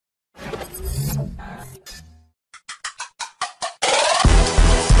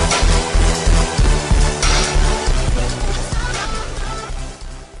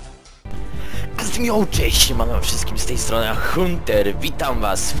Yo, cześć, siemano wszystkim, z tej strony Hunter. Witam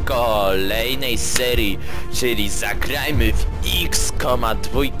was w kolejnej serii, czyli Zagrajmy w Xcoma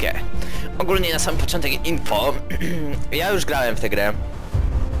 2. Ogólnie na sam początek info. Ja już grałem w tę grę.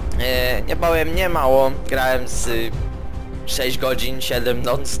 Nie bałem, nie mało. Grałem z 6 godzin, 7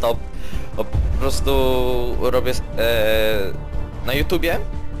 non-stop. Po prostu robię na YouTubie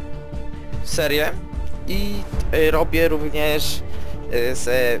serię i robię również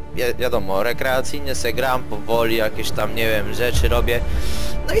wiadomo, rekreacyjnie se gram powoli, jakieś tam, nie wiem, rzeczy robię.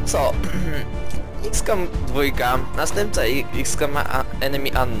 No i co? Xcom 2, następca Xcom Enemy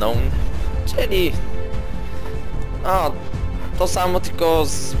Unknown, czyli no, to samo, tylko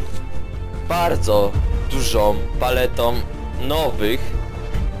z bardzo dużą paletą nowych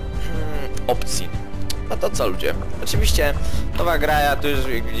opcji. No to co, ludzie? Oczywiście nowa gra, ja tu już,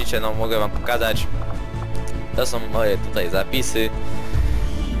 jak widzicie, no mogę wam pokazać. To są moje tutaj zapisy.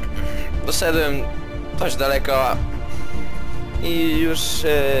 Doszedłem dość daleko i już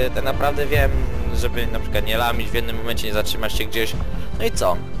tak naprawdę wiem, żeby na przykład nie lamić w jednym momencie, nie zatrzymać się gdzieś. No i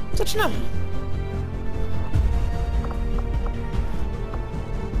co? Zaczynamy.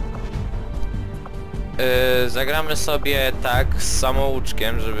 Zagramy sobie tak z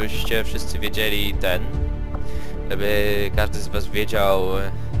samouczkiem, żebyście wszyscy wiedzieli żeby każdy z was wiedział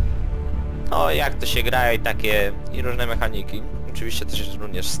no jak to się gra i takie i różne mechaniki. Oczywiście też jest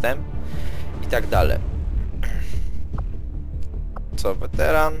również wstęp i tak dalej. Co,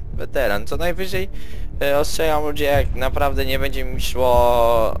 weteran, co najwyżej ostrzegam, ludzie, jak naprawdę nie będzie mi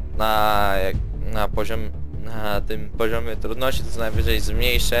szło na tym poziomie trudności, to co najwyżej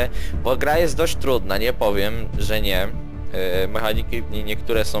zmniejszę, bo gra jest dość trudna, nie powiem, że nie. Mechaniki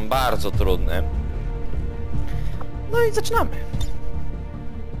niektóre są bardzo trudne. No i zaczynamy.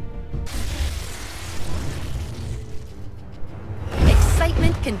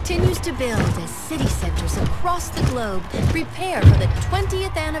 Excitement continues to build as city centers across the globe prepare for the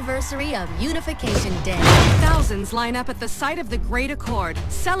 20th anniversary of Unification Day. Thousands line up at the site of the Great Accord,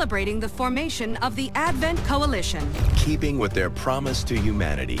 celebrating the formation of the Advent Coalition. Keeping with their promise to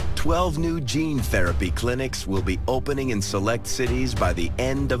humanity, 12 new gene therapy clinics will be opening in select cities by the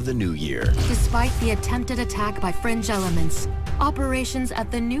end of the new year. Despite the attempted attack by fringe elements, operations at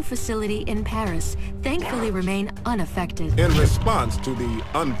the new facility in Paris thankfully remain unaffected. In response to the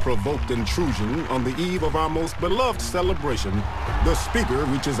unprovoked intrusion on the eve of our most beloved celebration, the speaker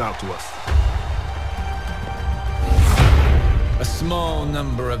reaches out to us. A small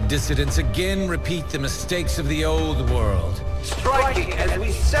number of dissidents again repeat the mistakes of the old world. Striking as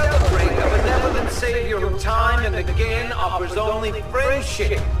we celebrate a benevolent savior who time and again offers only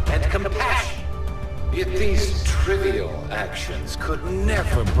friendship and compassion. Yet these trivial actions could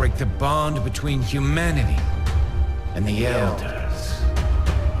never break the bond between humanity and the Elders.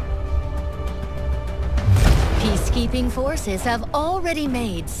 Peacekeeping forces have already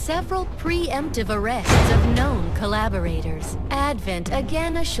made several preemptive arrests of known collaborators. Advent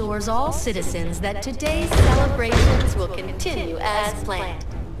again assures all citizens that today's celebrations will continue as planned.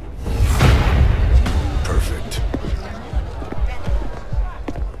 Perfect.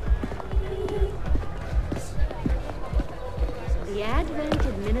 The Advent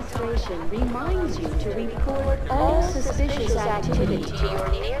administration reminds you to report all suspicious activity to your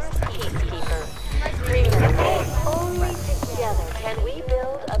nearest peacekeeper. Remember, only together can we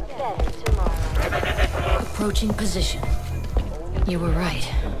build a better tomorrow. Approaching position. You were right.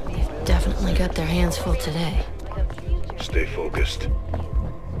 They've definitely got their hands full today. Stay focused.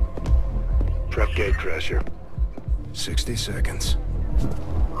 Prep gate crasher. 60 seconds.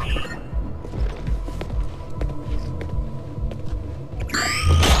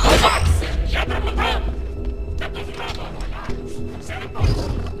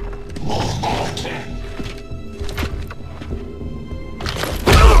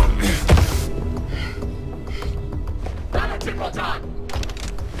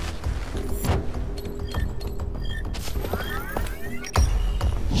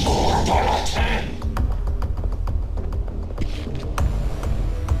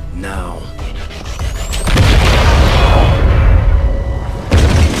 Now.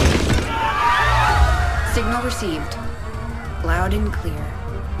 Signal received. Loud and clear.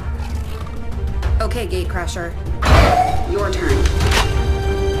 Okay, Gatecrasher. Your turn.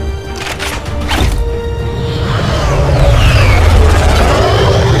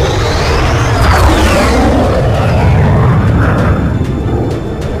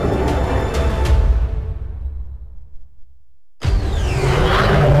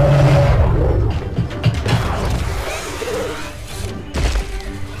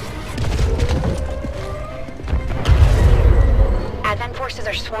 Forces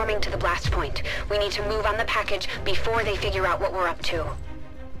are swarming to the blast point. We need to move on the package before they figure out what we're up to.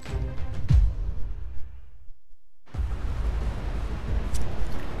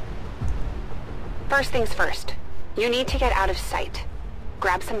 First things first. You need to get out of sight.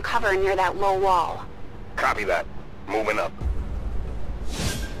 Grab some cover near that low wall. Copy that. Moving up.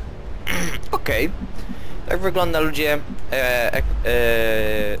 Okej. Tak wygląda ludzie,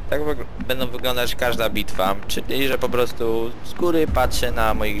 będą wyglądać każda bitwa, czyli że po prostu z góry patrzę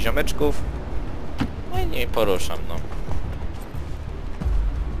na moich ziomeczków, no i nie poruszam, no.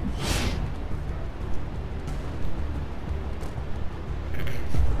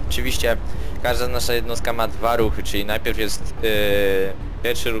 Oczywiście każda nasza jednostka ma dwa ruchy, czyli najpierw jest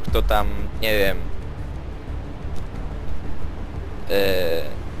pierwszy ruch to tam, nie wiem,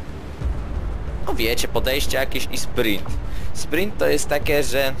 no wiecie, podejście jakieś i sprint. Sprint to jest takie,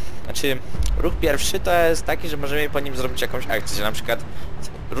 że... Znaczy, ruch pierwszy to jest taki, że możemy po nim zrobić jakąś akcję, że na przykład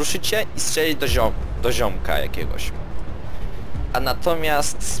ruszycie i strzelić do ziomka jakiegoś. A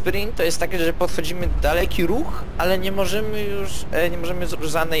natomiast sprint to jest takie, że podchodzimy daleki ruch, ale nie możemy już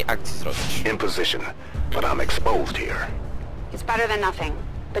żadnej akcji zrobić. In position, but I'm exposed here. It's better than nothing,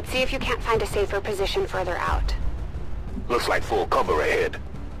 but see if you can't find a safer position further out. Looks like full cover ahead.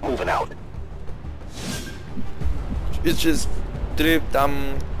 Moving out. Jest tryb tam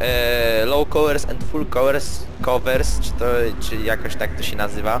low covers and full covers, czy jakoś tak to się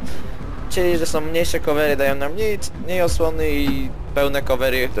nazywa. Czyli, że są mniejsze covery, dają nam mniej osłony i pełne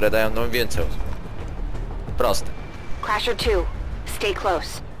covery, które dają nam więcej osłony. Proste. Crasher 2, stay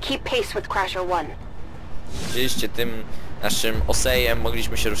close. Keep pace with Crasher 1. Widzieliście, tym naszym osejem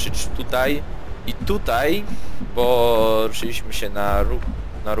mogliśmy się ruszyć tutaj i tutaj, bo ruszyliśmy się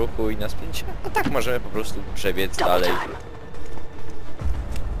na ruchu i na sprincie. A tak możemy po prostu przebiec dalej.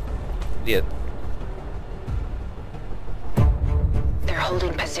 They're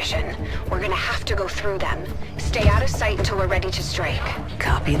holding position. We're gonna have to go through them. Stay out of sight until we're ready to strike.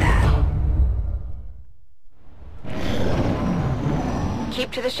 Copy that.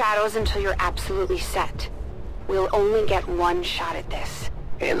 Keep to the shadows until you're absolutely set. We'll only get one shot at this.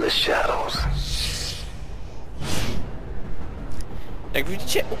 In the shadows. Jak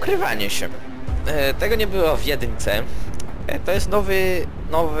widzicie, ukrywanie się. Tego nie było w jedynce. To jest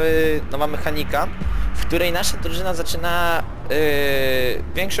nowa mechanika, w której nasza drużyna zaczyna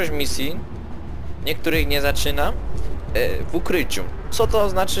większość misji, niektórych nie zaczyna, w ukryciu. Co to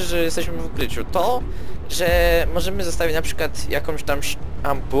znaczy, że jesteśmy w ukryciu? To, że możemy zostawić na przykład jakąś tam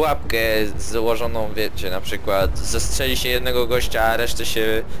pułapkę założoną, wiecie, na przykład zestrzeli się jednego gościa, a resztę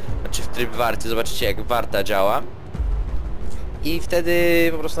się, znaczy w tryb warty, zobaczycie jak warta działa. I wtedy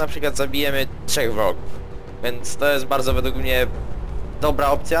po prostu na przykład zabijemy 3 wrogów. Więc to jest bardzo według mnie dobra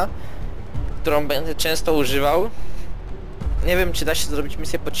opcja, którą będę często używał. Nie wiem, czy da się zrobić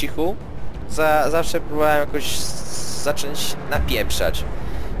misję po cichu. Zawsze próbowałem jakoś zacząć napieprzać.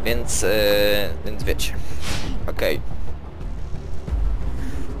 Więc wiecie. Okej.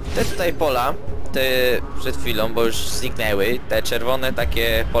 Te tutaj pola, te przed chwilą, bo już zniknęły, te czerwone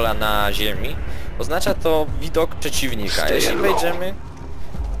takie pola na ziemi, oznacza to widok przeciwnika. Jeśli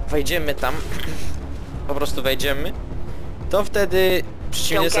wejdziemy tam, po prostu wejdziemy, to wtedy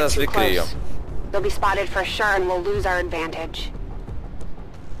przeciwnicy nas wykryją.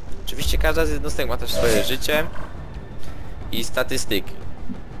 Oczywiście każda z jednostek ma też swoje życie i statystyki.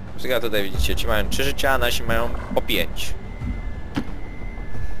 Na przykład tutaj widzicie, ci mają 3 życia, a nasi mają po 5.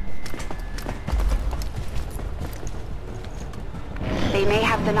 They may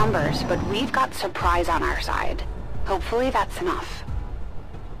have the numbers, but we've got surprise on our side. Hopefully that's enough.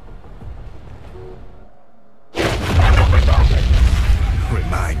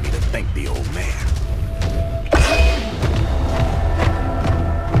 Remind me to thank the old man.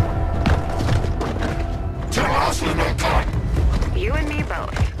 You and me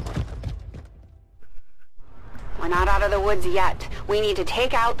both. We're not out of the woods yet. We need to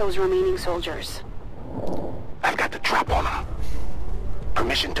take out those remaining soldiers. I've got the trap on them.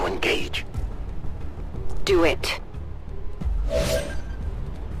 Permission to engage. Do it.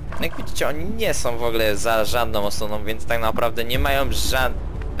 Jak widzicie, oni nie są w ogóle za żadną osłoną, więc tak naprawdę nie mają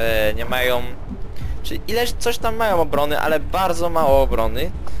czyli ileś coś tam mają obrony, ale bardzo mało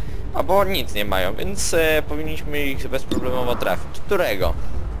obrony, albo nic nie mają, więc powinniśmy ich bezproblemowo trafić. Którego?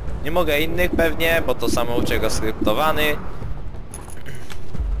 Nie mogę innych pewnie, bo to samouczek skryptowany.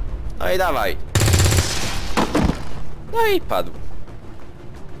 No i dawaj. No i padł.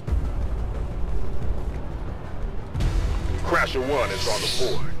 Crasher 1 is on the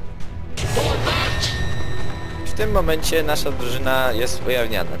board. W tym momencie nasza drużyna jest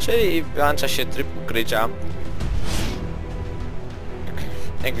ujawniana, czyli włącza się tryb ukrycia.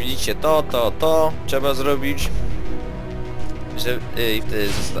 Jak widzicie, to trzeba zrobić, i wtedy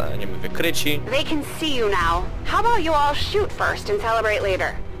zostaniemy wykryci. They can see you now. How about you all shoot first and celebrate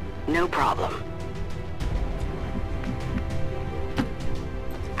later? No problem.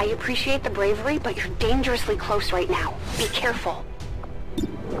 I appreciate the bravery, but you're dangerously close right now. Be careful.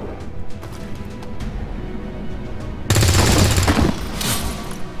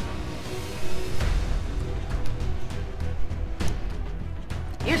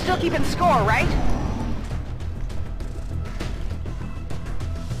 You're still keeping score, right?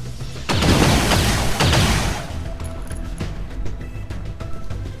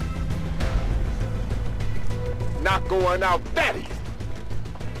 Not going out that easy.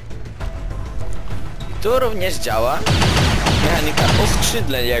 Tu również działa mechanika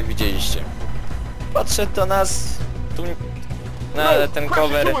oskrzydleń, jak widzieliście. Podszedł do nas tu na ten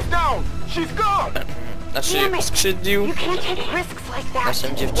cover. Znaczy oskrzydlił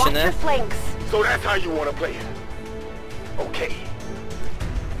naszą dziewczynę. So that's how you want to play it. Okay.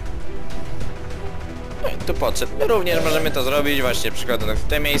 No i tu podszedł. My również możemy to zrobić, właśnie przykładowo w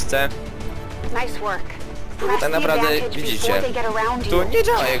te miejsce. Nice work. Tak naprawdę widzicie, tu nie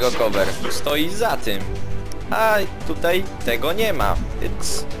działa jego cover, stoi za tym, a tutaj tego nie ma,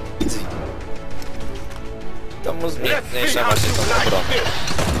 więc easy. To mu zmniejsza właśnie tą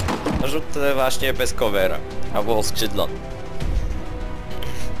obronę. Rzut właśnie bez covera, albo oskrzydlony.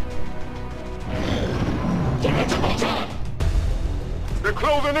 They're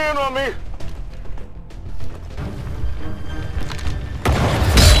closing in on me.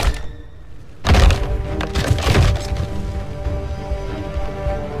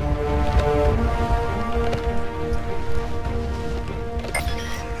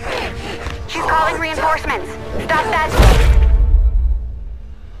 Calling reinforcements. Stop that.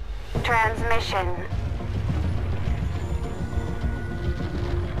 Transmission.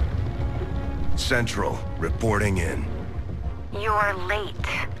 Central, reporting in. You're late.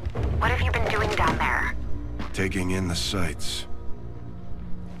 What have you been doing down there? Taking in the sights.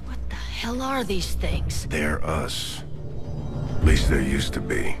 What the hell are these things? They're us. At least there used to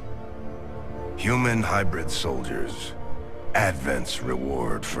be. Human hybrid soldiers. Advent's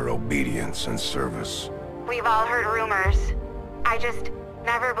reward for obedience and service. We've all heard rumors. I just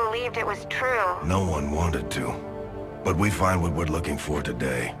never believed it was true. No one wanted to. But we find what we're looking for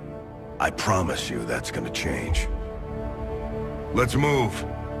today. I promise you that's gonna change. Let's move.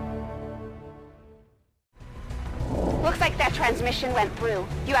 Looks like that transmission went through.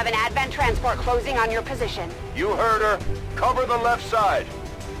 You have an Advent transport closing on your position. You heard her. Cover the left side.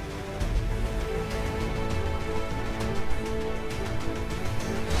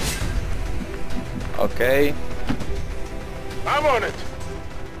 Okej. I'm on it.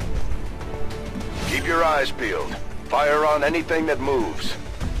 Keep your eyes peeled. Fire on anything that moves.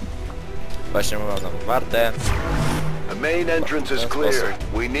 Właśnie mam nam warte. The main entrance is clear.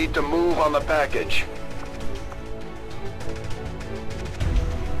 We need to move on the package.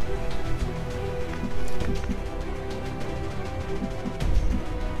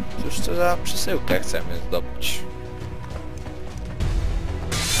 Cóż to za przesyłkę chcemy zdobyć?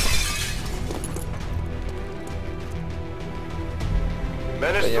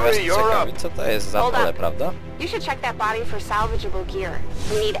 Ponieważ ciekawi, co to jest za pole, prawda? You should check that body for salvageable gear.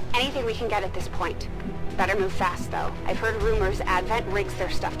 We need anything we can get at this point. Better move fast, though. I've heard rumors Advent rigs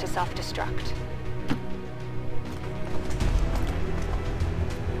their stuff to self-destruct.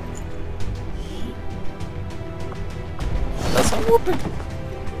 To są łupy.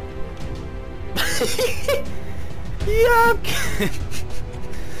 Jak?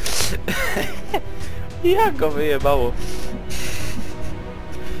 Jak go wyjebało?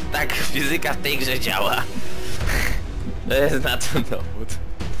 Tak, fizyka w tej grze działa. To jest na to dowód.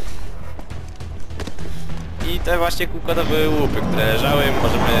 I te właśnie kółko to były łupy, które leżały.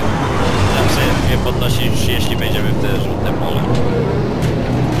 Możemy zawsze je podnosić, jeśli będziemy w te żółte pole.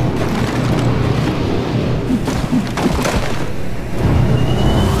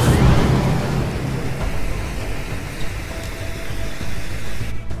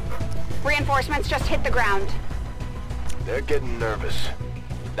 Reinforcements just hit the ground. They're getting nervous.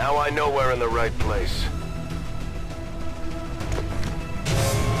 Now I know we're in the right place.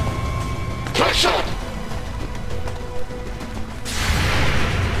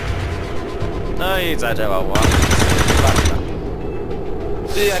 No i zadziałało.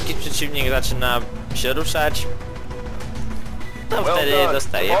 Gdy jakiś przeciwnik zaczyna się ruszać, to wtedy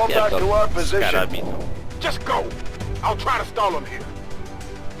dostaje pierdol z karabinu. Just go. I'll try to stall him here.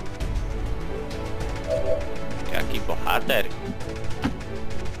 Jaki bohater.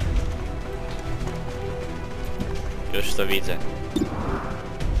 Już to widzę.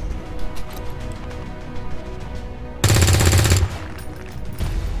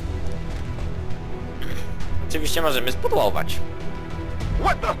 oczywiście możemy spudłować.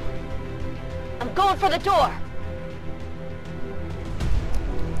 What the? I'm going for the door.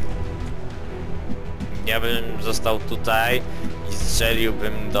 Ja bym został tutaj i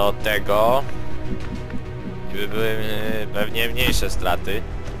strzeliłbym do tego i by były pewnie mniejsze straty.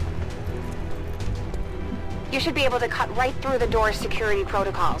 You should be able to cut right through the door's security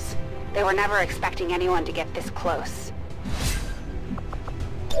protocols. They were never expecting anyone to get this close.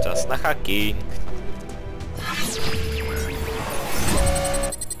 Czas na hacking.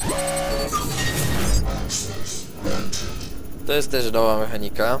 To jest też nowa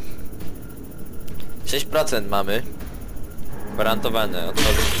mechanika. 6% mamy. Gwarantowane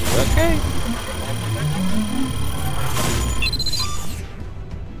otworzenie. Okej.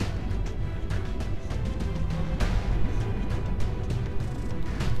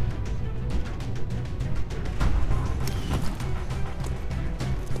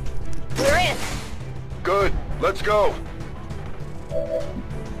 We're in. Good. Let's go.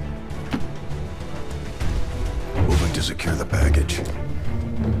 Moving to secure the package.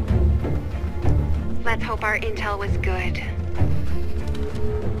 Let's hope our intel was good.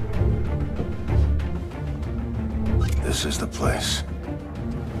 This is the place.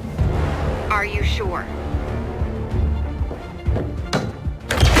 Are you sure?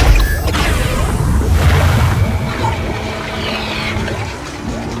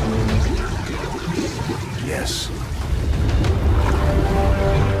 Yes.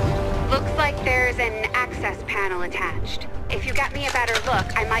 Looks like there's an access panel attached. If you got me a better look,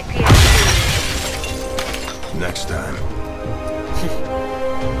 I might be able to... Next time.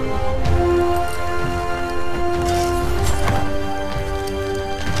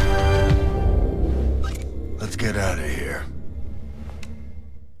 Let's get out of here.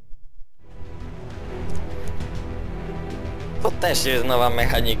 To też jest nowa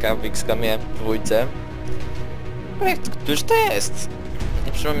mechanika w Xcomie 2. Któż to jest?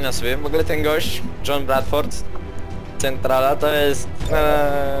 Nie przypomina sobie, w ogóle ten gość, John Bradford, Centrala, to jest...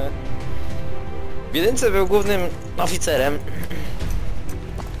 w jedynce był głównym oficerem.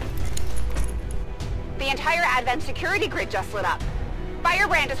 The entire Advent security grid just lit up.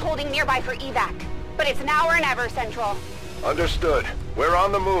 Firebrand is holding nearby for evac, but it's now or never, Central. Understood. We're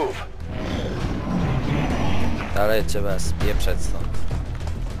on the move. Ale trzeba spieprzeć stąd.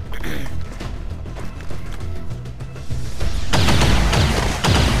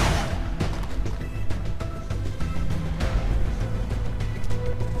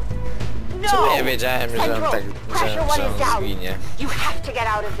 Czemu ja wiedziałem, że on tak, że on zginie? You have to get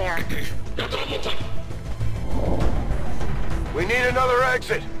out of there. We need another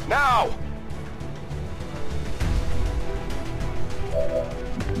exit. Now!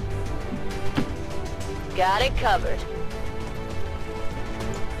 Got it covered.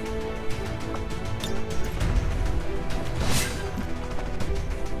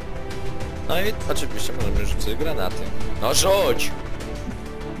 No i oczywiście możemy rzucić granaty. No rzuć!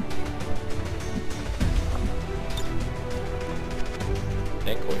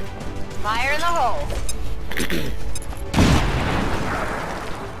 Dziękuję. Fire in the hole.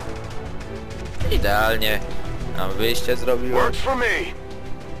 Idealnie. Nam wyjście zrobiło. Works for me.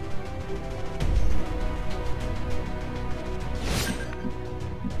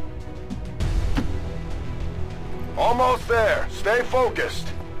 Almost there. Stay focused.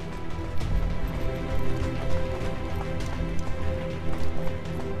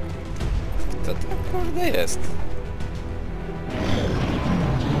 Co to kurde jest?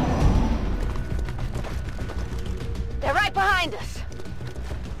 They're right behind us.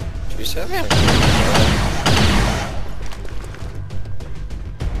 Oczywiście ja wiem.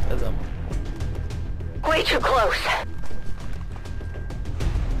 Wiadomo. Way too close.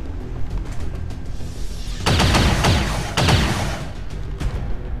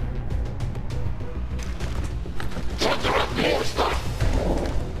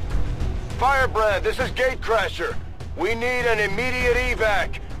 Firebrand, this is Gatecrasher. We need an immediate evac.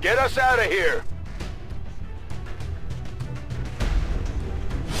 Get us out of here.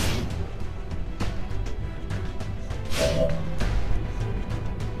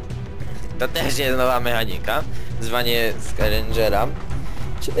 To też jest nowa mechanika, zwanie Scavengera,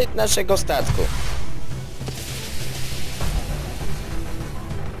 czyli naszego statku.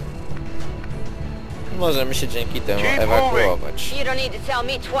 Możemy się dzięki temu ewakuować. You don't need to tell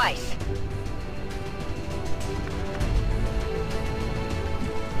me twice.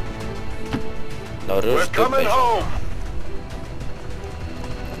 No róż We're coming home.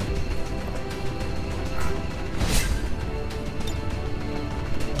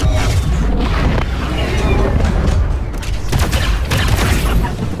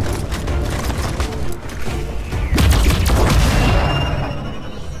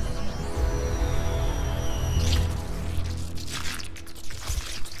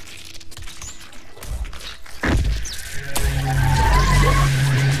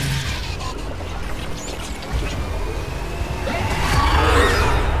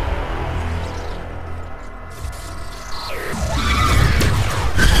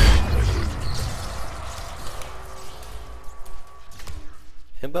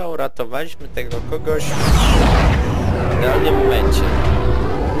 Chyba uratowaliśmy tego kogoś w idealnym momencie.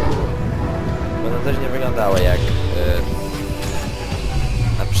 Bo to też nie wyglądało jak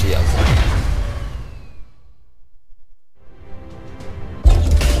na przyjazd.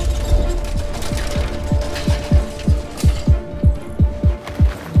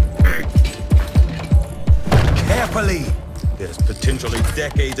 Carefully! There's potentially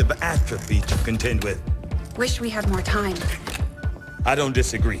decades of atrophy to contend with. Wish we had more time. I don't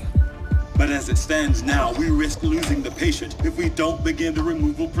disagree. But as it stands now, we risk losing the patient if we don't begin the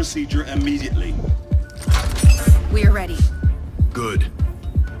removal procedure immediately. We're ready. Good.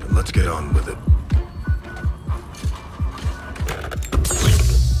 Then let's get on with it.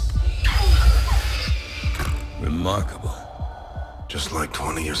 Remarkable. Just like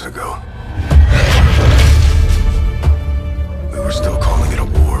 20 years ago. We were still calling it a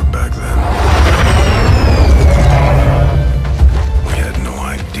war back then. We had no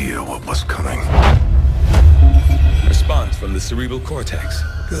idea what was coming. Response from the cerebral cortex.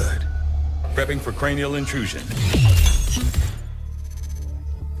 Good. Prepping for cranial intrusion.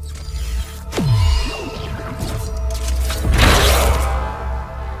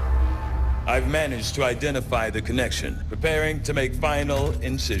 I've managed to identify the connection. Preparing to make final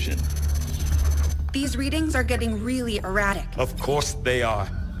incision. These readings are getting really erratic. Of course they are.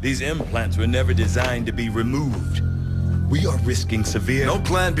 These implants were never designed to be removed. We are risking severe... No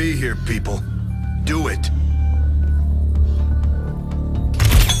plan B here, people. Do it.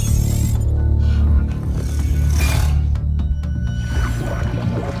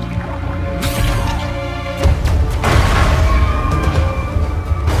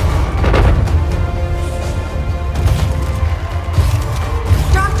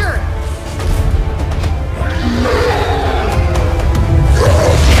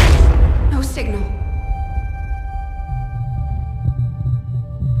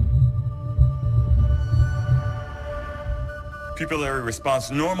 Pupillary response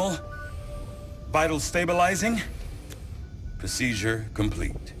normal. Vital stabilizing. Procedure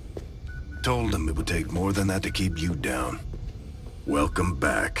complete. Told them it would take more than that to keep you down. Welcome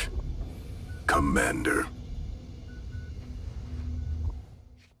back, Commander.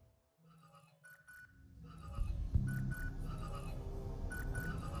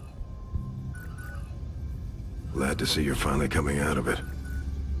 Glad to see you're finally coming out of it.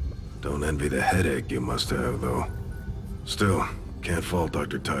 Don't envy the headache you must have, though. Still, can't fault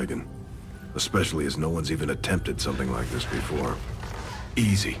Dr. Takim. Especially as no one's even attempted something like this before.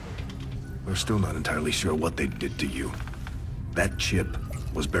 Easy. We're still not entirely sure what they did to you. That chip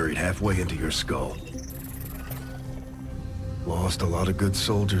was buried halfway into your skull. Lost a lot of good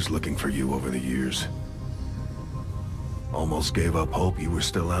soldiers looking for you over the years. Almost gave up hope you were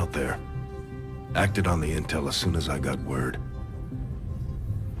still out there. Acted on the intel as soon as I got word.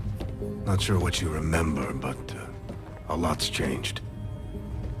 Not sure what you remember, but a lot's changed.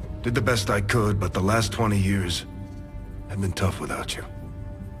 Did the best I could, but the last 20 years have been tough without you.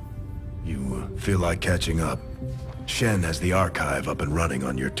 You feel like catching up? Shen has the archive up and running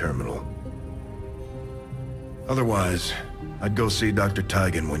on your terminal. Otherwise, I'd go see Dr.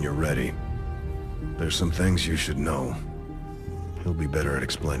 Takim when you're ready. There's some things you should know. He'll be better at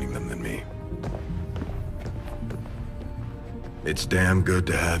explaining them than me. It's damn good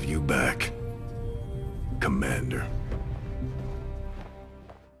to have you back, Commander.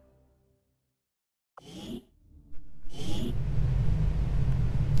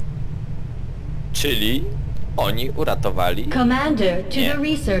 Czyli oni uratowali... Commander, to the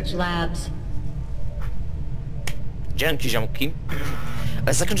research labs. Dzięki, ziomki.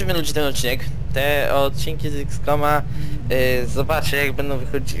 Ale zakończymy ludzi ten odcinek. Te odcinki z Xcoma zobaczę, jak będą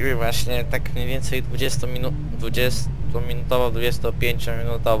wychodziły właśnie tak mniej więcej 20-minutową,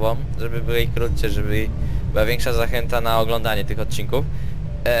 25-minutową, żeby były krótsze, żeby była większa zachęta na oglądanie tych odcinków.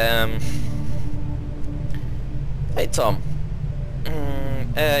 No i co?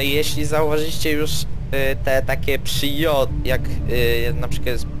 Jeśli zauważyliście już te takie jak na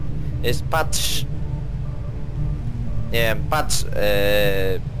przykład jest patrz, nie wiem, patrz,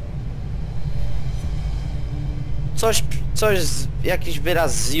 jakiś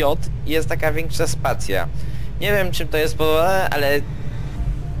wyraz z J, jest taka większa spacja. Nie wiem, czym to jest spowodowane, ale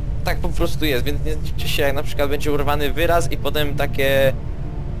tak po prostu jest, więc nie dziwcie się, jak na przykład będzie urwany wyraz i potem takie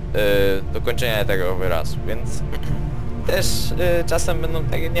dokończenie tego wyrazu, więc też czasem będą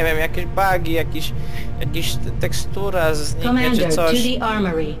takie, nie wiem, jakieś bugi, jakieś tekstura zniknie czy coś.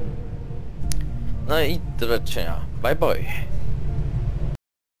 No i do zobaczenia. Bye bye.